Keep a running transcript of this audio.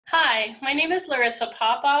Hi, my name is Larissa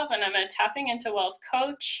Popov and I'm a Tapping into Wealth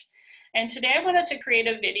coach. And today I wanted to create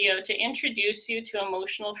a video to introduce you to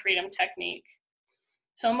emotional freedom technique.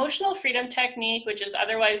 So emotional freedom technique, which is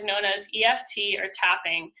otherwise known as EFT or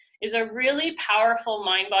tapping, is a really powerful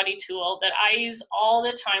mind-body tool that I use all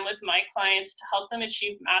the time with my clients to help them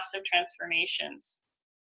achieve massive transformations.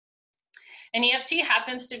 And EFT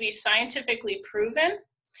happens to be scientifically proven.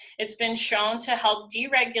 It's been shown to help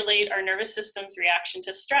deregulate our nervous system's reaction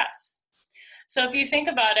to stress. So if you think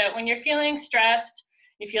about it, when you're feeling stressed,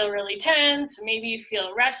 you feel really tense, maybe you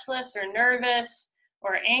feel restless or nervous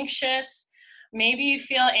or anxious, maybe you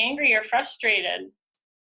feel angry or frustrated.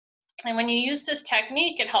 And when you use this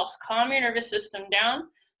technique, it helps calm your nervous system down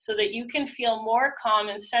so that you can feel more calm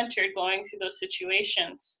and centered going through those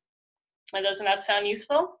situations. Now, doesn't that sound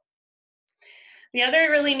useful? The other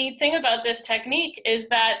really neat thing about this technique is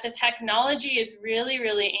that the technology is really,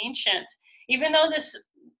 really ancient. Even though this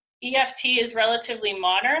EFT is relatively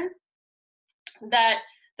modern, that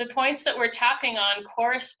the points that we're tapping on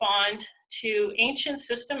correspond to ancient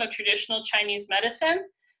system of traditional Chinese medicine.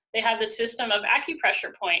 They have the system of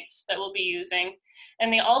acupressure points that we'll be using,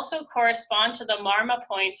 and they also correspond to the Marma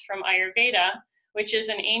points from Ayurveda, which is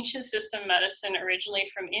an ancient system medicine originally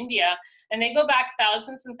from India, and they go back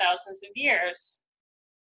thousands and thousands of years.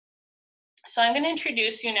 So I'm going to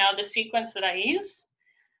introduce you now the sequence that I use.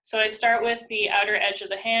 So I start with the outer edge of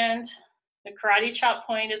the hand. The karate chop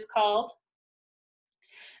point is called.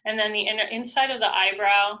 And then the inside of the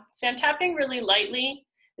eyebrow. So I'm tapping really lightly,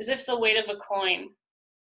 as if the weight of a coin.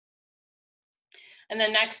 And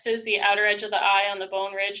then next is the outer edge of the eye on the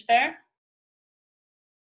bone ridge there.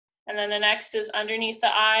 And then the next is underneath the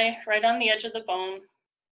eye, right on the edge of the bone.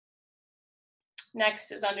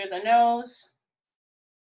 Next is under the nose,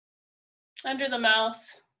 under the mouth.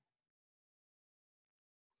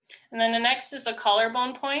 And then the next is a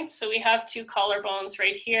collarbone point. So we have two collarbones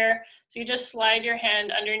right here. So you just slide your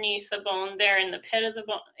hand underneath the bone there in the pit of the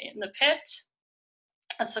bone, in the pit.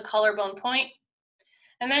 That's the collarbone point.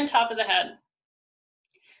 And then top of the head.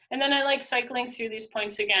 And then I like cycling through these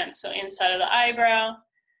points again. So inside of the eyebrow,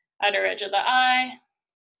 outer edge of the eye,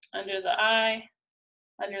 under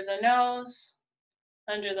the nose,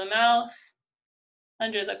 under the mouth,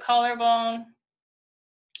 under the collarbone,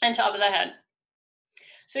 and top of the head.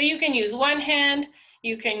 So you can use one hand,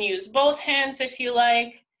 you can use both hands if you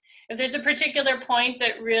like. If there's a particular point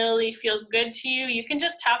that really feels good to you, you can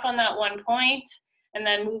just tap on that one point and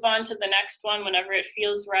then move on to the next one whenever it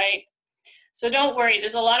feels right. So don't worry,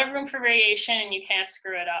 there's a lot of room for variation and you can't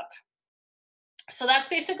screw it up. So that's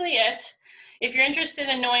basically it. If you're interested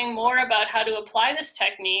in knowing more about how to apply this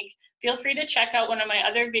technique, feel free to check out one of my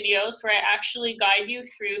other videos where I actually guide you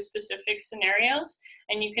through specific scenarios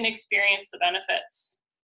and you can experience the benefits.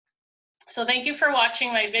 So thank you for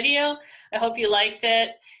watching my video. I hope you liked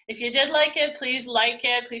it. If you did like it, please like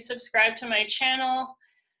it. Please subscribe to my channel.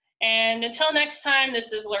 And until next time,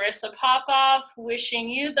 this is Larissa Popov wishing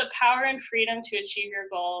you the power and freedom to achieve your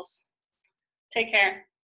goals. Take care.